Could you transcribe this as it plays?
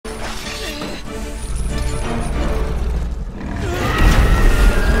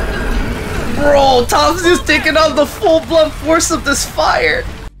Bro, Tom's just taking on the full-blown force of this fire.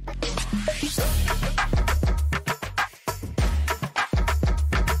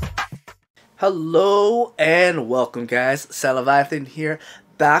 Hello and welcome, guys. Seleviathan here,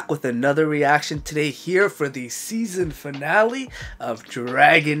 back with another reaction today here for the season finale of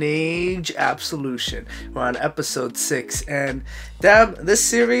Dragon Age Absolution. We're on episode 6, and damn, this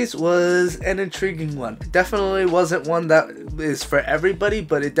series was an intriguing one. Definitely wasn't one that is for everybody,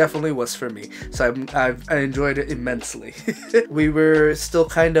 but it definitely was for me. So I enjoyed it immensely. We were still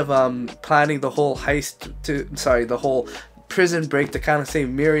kind of planning the whole the whole prison break to kind of save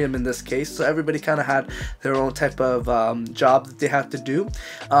Miriam in this case, so everybody kind of had their own type of job that they had to do.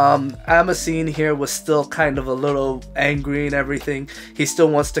 Ammosine here was still kind of a little angry and everything. He still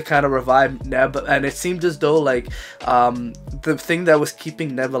wants to kind of revive Neb, and it seemed as though like the thing that was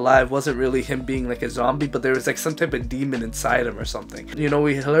keeping Neb alive wasn't really him being like a zombie, but there was like some type of demon inside him or something. You know,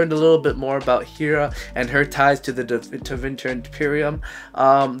 we learned a little bit more about Hira and her ties to the Winter Imperium.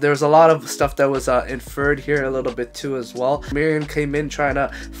 There was a lot of stuff that was inferred here a little bit too as well. Miriam came in trying to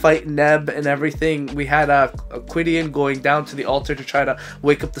fight Neb and everything. We had a Quidian going down to the altar to try to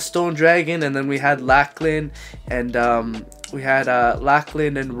wake up the stone dragon, and then we had Lachlan and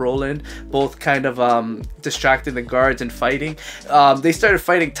Lachlan and Roland both kind of distracting the guards and fighting. They started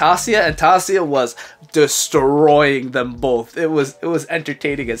fighting Tasia, and Tasia was destroying them both. It was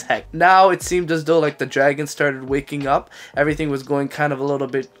entertaining as heck. Now it seemed as though like the dragon started waking up. Everything was going kind of a little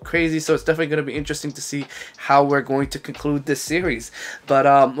bit crazy, so it's definitely going to be interesting to see how we're going to conclude this series. But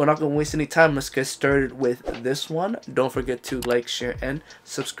we're not going to waste any time. Let's get started with this one. Don't forget to like, share, and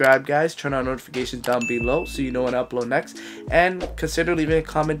subscribe, guys. Turn on notifications down below so you know when I upload next, and consider leaving a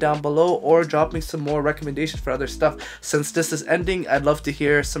comment down below or drop me some more recommendations for other stuff. Since this is ending, I'd love to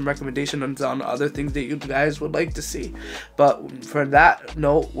hear some recommendations on other things that you guys would like to see. But for that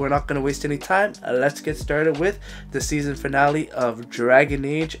note, we're not going to waste any time. Let's get started with the season finale of Dragon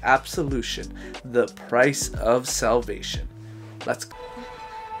Age Absolution, the price of salvation. Let's go.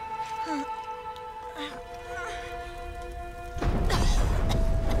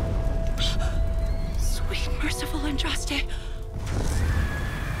 Sweet, merciful Andraste.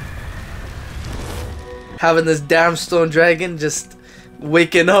 Having this damn stone dragon just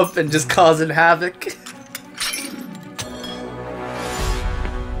waking up and just causing havoc.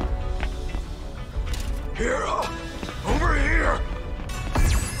 Hira, over here!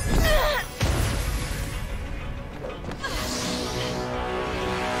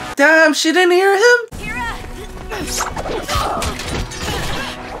 Damn, she didn't hear him? Hira!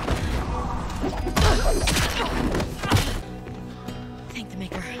 Thank the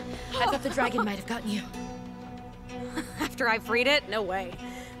Maker. I thought the dragon might have gotten you. After I freed it? No way.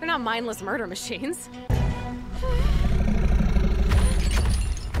 They're not mindless murder machines.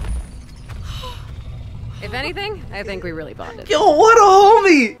 If anything, I think we really bonded. Yo, what a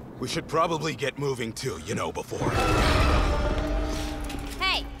homie! We should probably get moving too, you know, before.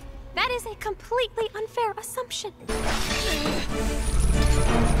 Hey, that is a completely unfair assumption.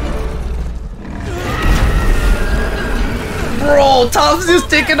 Bro, Tom's just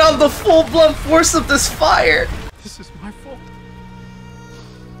taking on the full-blown force of this fire. This is my fault.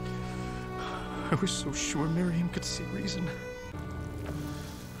 I was so sure Miriam could see reason.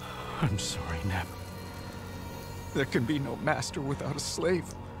 I'm sorry, Neb. There can be no master without a slave,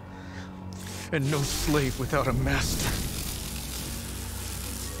 and no slave without a master.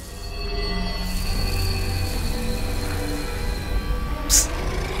 Psst.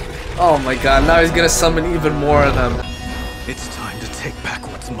 Oh my god, now he's gonna summon even more of them. It's time to take back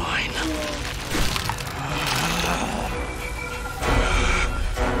what's mine.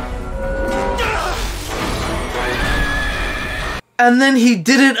 And then he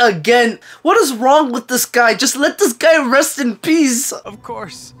did it again. What is wrong with this guy? Just let this guy rest in peace. Of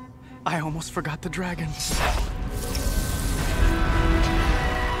course. I almost forgot the dragon.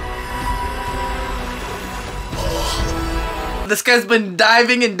 This guy's been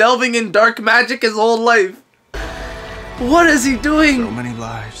diving and delving in dark magic his whole life. What is he doing? So many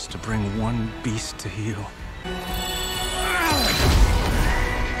lives to bring one beast to heal.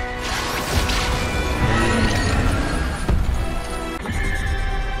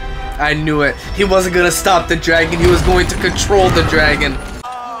 I knew it. He wasn't gonna stop the dragon. He was going to control the dragon.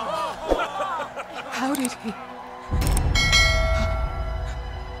 How did he?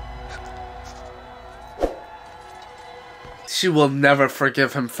 She will never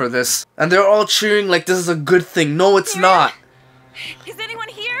forgive him for this. And they're all cheering like this is a good thing. No, it's not. Is anyone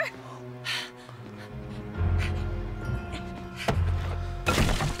here?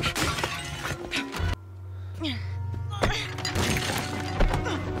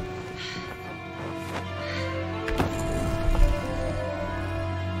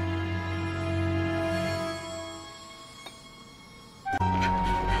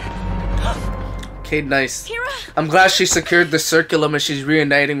 Okay, nice. Hira! I'm glad she secured the circulum and she's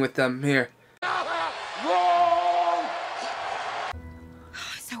reuniting with them here. I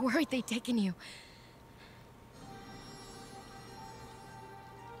was so worried they'd taken you.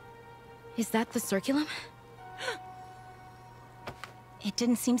 Is that the circulum? It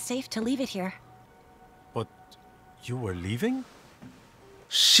didn't seem safe to leave it here. But you were leaving?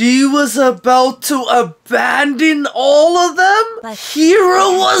 She was about to abandon all of them? But Hira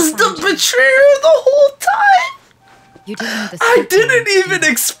was the betrayer the whole time? You didn't know the I circulum, didn't did even you?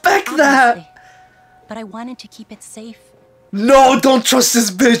 expect that. Obviously. But I wanted to keep it safe. No, don't trust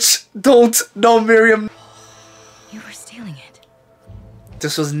this bitch. Don't. No, Miriam. You were stealing it.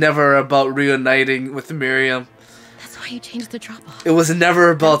 This was never about reuniting with Miriam. That's why you changed the drop-off. It was never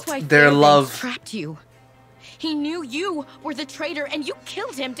about That's why their Fairbanks love. trapped you. He knew you were the traitor, and you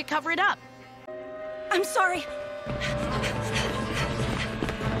killed him to cover it up. I'm sorry.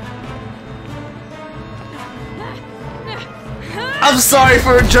 I'm sorry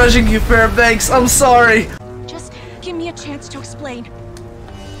for judging you, Fairbanks. I'm sorry. Just give me a chance to explain.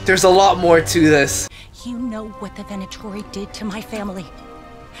 There's a lot more to this. You know what the Venatori did to my family.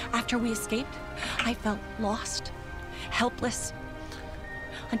 After we escaped, I felt lost, helpless,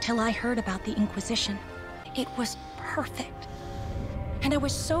 until I heard about the Inquisition. It was perfect. And I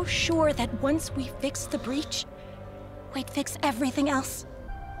was so sure that once we fixed the breach, we'd fix everything else.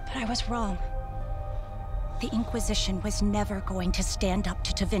 But I was wrong. The Inquisition was never going to stand up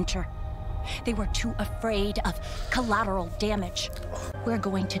to Tevinter. They were too afraid of collateral damage. We're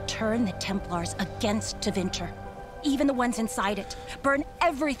going to turn the Templars against Tevinter. Even the ones inside it. Burn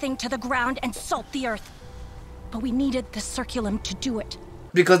everything to the ground and salt the earth. But we needed the Circulum to do it.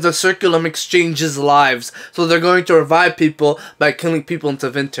 Because the Circulum exchanges lives. So they're going to revive people by killing people in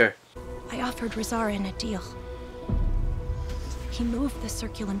Tevinter. I offered Rosarin a deal. He moved the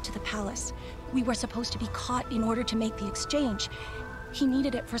Circulum to the palace. We were supposed to be caught in order to make the exchange. He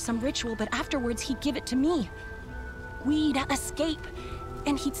needed it for some ritual, but afterwards he'd give it to me. We'd escape,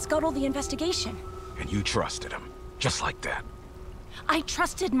 and he'd scuttle the investigation. And you trusted him, just like that. I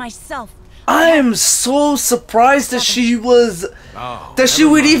trusted myself. I am so surprised that she was... Oh, that she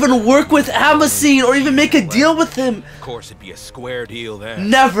never would mind. even work with Ammosine or even make a deal with him. Of course, it'd be a square deal then.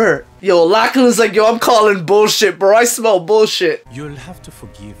 Never. Yo, Lachlan's like, yo, I'm calling bullshit, bro. I smell bullshit. You'll have to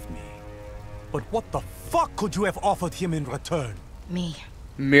forgive me. But what the fuck could you have offered him in return? Me.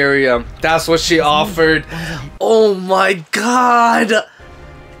 Miriam. That's what she offered. Oh my god.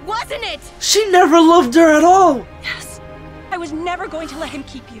 Wasn't it? She never loved her at all. Yes. I was never going to let him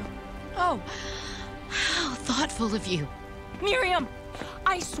keep you. Oh, how thoughtful of you. Miriam,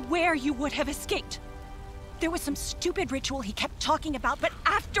 I swear you would have escaped. There was some stupid ritual he kept talking about, but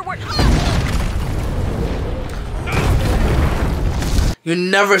afterward... You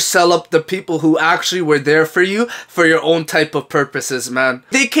never sell up the people who actually were there for you for your own type of purposes, man.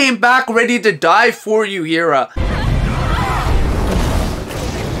 They came back ready to die for you, Hira.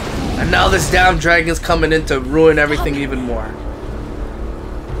 And now this damn dragon's coming in to ruin everything even more.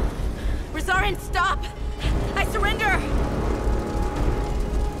 Rosarin, stop! I surrender!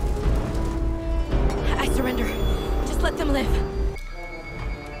 I surrender. Just let them live.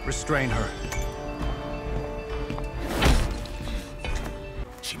 Restrain her.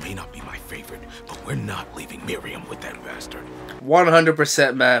 She may not be my favorite, but we're not leaving Miriam with that bastard.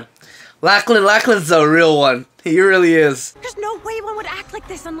 100%, man. Lachlan's the real one. He really is. There's no way one would act like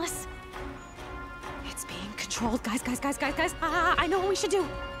this unless... It's being controlled. Guys. I know what we should do.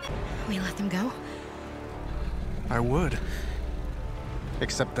 We let them go? I would.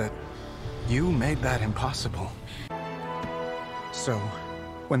 Except that you made that impossible. So,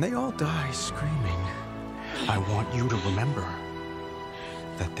 when they all die screaming, I want you to remember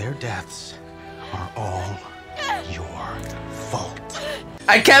that their deaths are all your fault.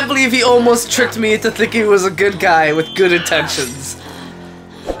 I can't believe he almost tricked me into thinking he was a good guy with good intentions.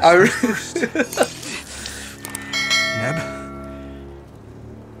 Neb?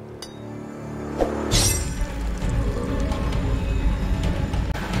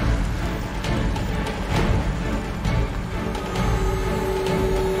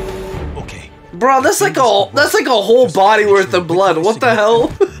 Okay. Bro, that's like a whole body worth of blood. What the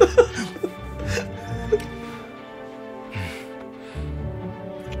hell?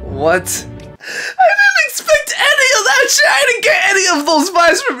 What? I didn't expect any of that shit. I didn't get any of those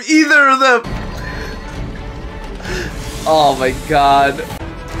vibes from either of them. Oh my god.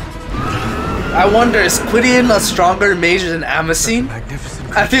 I wonder, is Quidian a stronger mage than Ammosine?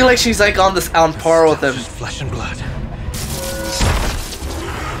 Magnificent. I feel like she's like on par with him. Flesh and blood.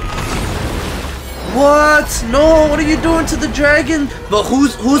 What? No, what are you doing to the dragon? But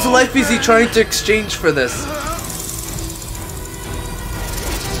whose life is he trying to exchange for this?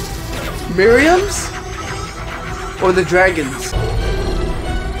 Miriam's? Or the dragon's?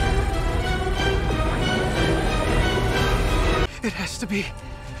 It has to be.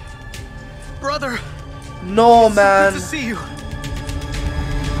 Brother! No, man. Good to see you.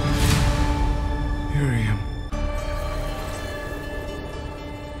 Miriam.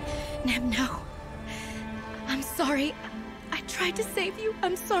 Nem, no. I'm sorry. I tried to save you.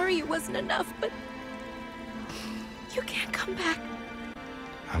 I'm sorry it wasn't enough, but you can't come back.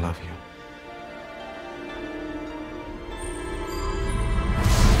 I love you.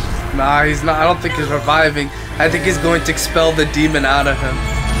 Nah, he's not. I don't think he's reviving. I think he's going to expel the demon out of him.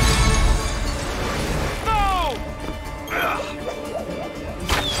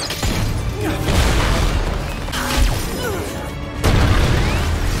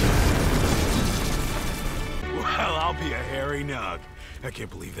 Well, I'll be a hairy nug. I can't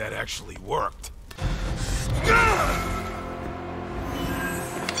believe that actually worked.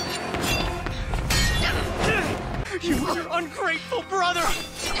 You were ungrateful brother!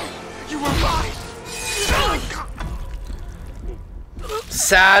 You were right!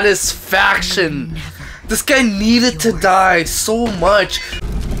 Satisfaction. This guy needed to die so much.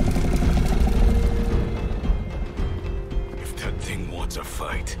 If that thing wants a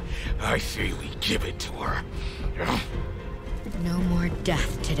fight, I say we give it to her. No more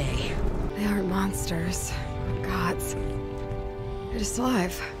death today. They aren't monsters. They're gods. They're just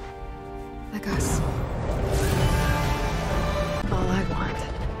alive. Like us. All I want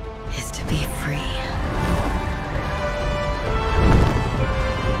is to be free.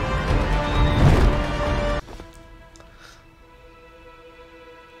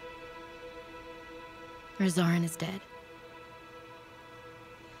 Razarin is dead.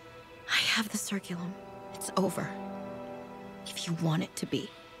 I have the circulum. It's over. If you want it to be.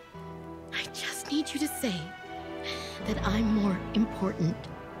 I just need you to say that I'm more important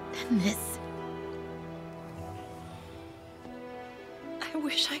than this. I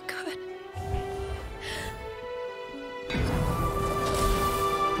wish I could.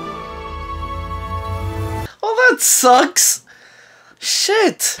 Oh, that sucks.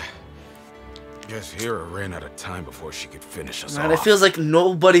 Shit. Guess Hira ran out of time before she could finish us Man, off. it feels like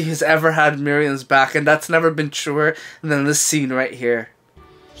nobody has ever had Miriam's back, and that's never been truer than this scene right here.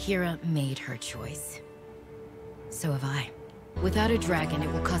 Hira made her choice. So have I. Without a dragon, it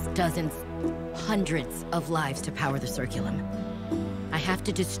will cost dozens, hundreds of lives to power the circulum. I have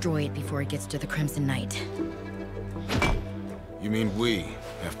to destroy it before it gets to the Crimson Knight. You mean we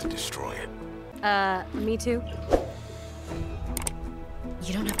have to destroy it? Me too.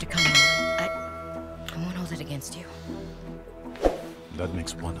 You don't have to come over. I won't hold it against you. That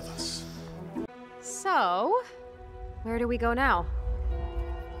makes one of us. So, where do we go now?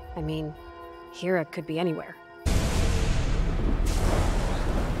 I mean, Hira could be anywhere.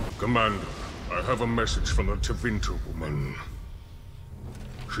 Commander, I have a message from the Tevinter woman.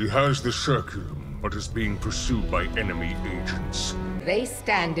 She has the circulum, but is being pursued by enemy agents. They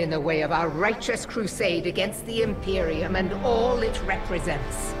stand in the way of our righteous crusade against the Imperium and all it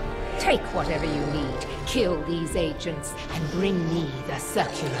represents. Take whatever you need, kill these agents, and bring me the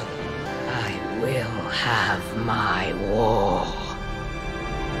circulum. I will have my war.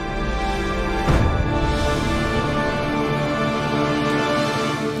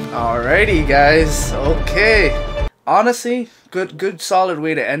 Alrighty, guys. Okay. Honestly, good solid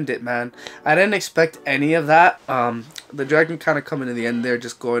way to end it, man. I didn't expect any of that. The dragon kind of coming in the end there,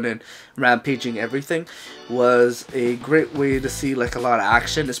 just going and rampaging everything, was a great way to see like a lot of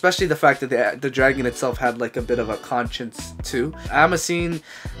action, especially the fact that the dragon itself had like a bit of a conscience too. Ammosine,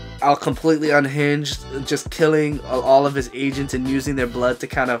 completely unhinged, just killing all of his agents and using their blood to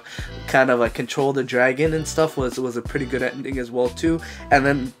kind of like control the dragon and stuff was a pretty good ending as well too. And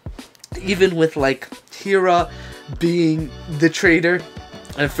then even with like Hira being the traitor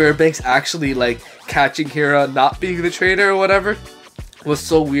and Fairbanks actually like catching Hira not being the traitor or whatever was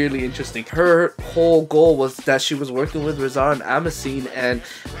so weirdly interesting. Her whole goal was that she was working with Razarin and Ammosine, and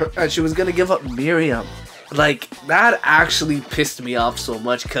she was gonna give up Miriam. Like, that actually pissed me off so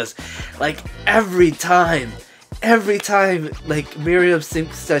much, because like every time every time like Miriam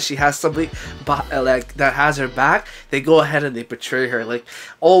thinks that she has somebody like that has her back, they go ahead and they betray her, like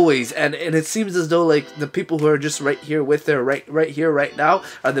always. And it seems as though like the people who are just right here with her right here right now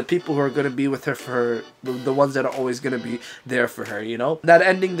are the people who are going to be with her for her, the ones that are always going to be there for her, you know. That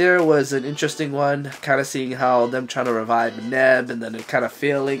ending there was an interesting one, kind of seeing how them trying to revive Neb and then it kind of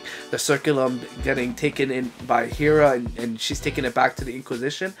failing, the circulum getting taken in by Hira, and she's taking it back to the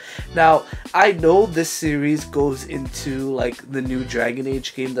Inquisition. Now I know this series goes into like the new Dragon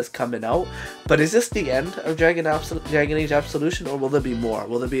Age game that's coming out, but is this the end of Dragon Age Absolution, or will there be more?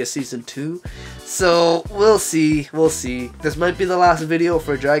 Will there be a season 2? So we'll see. This might be the last video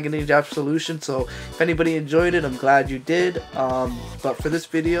for Dragon Age Absolution, so if anybody enjoyed it, I'm glad you did. But for this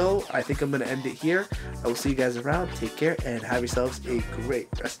video, I think I'm gonna end it here. I will see you guys around. Take care and have yourselves a great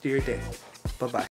rest of your day. Bye bye.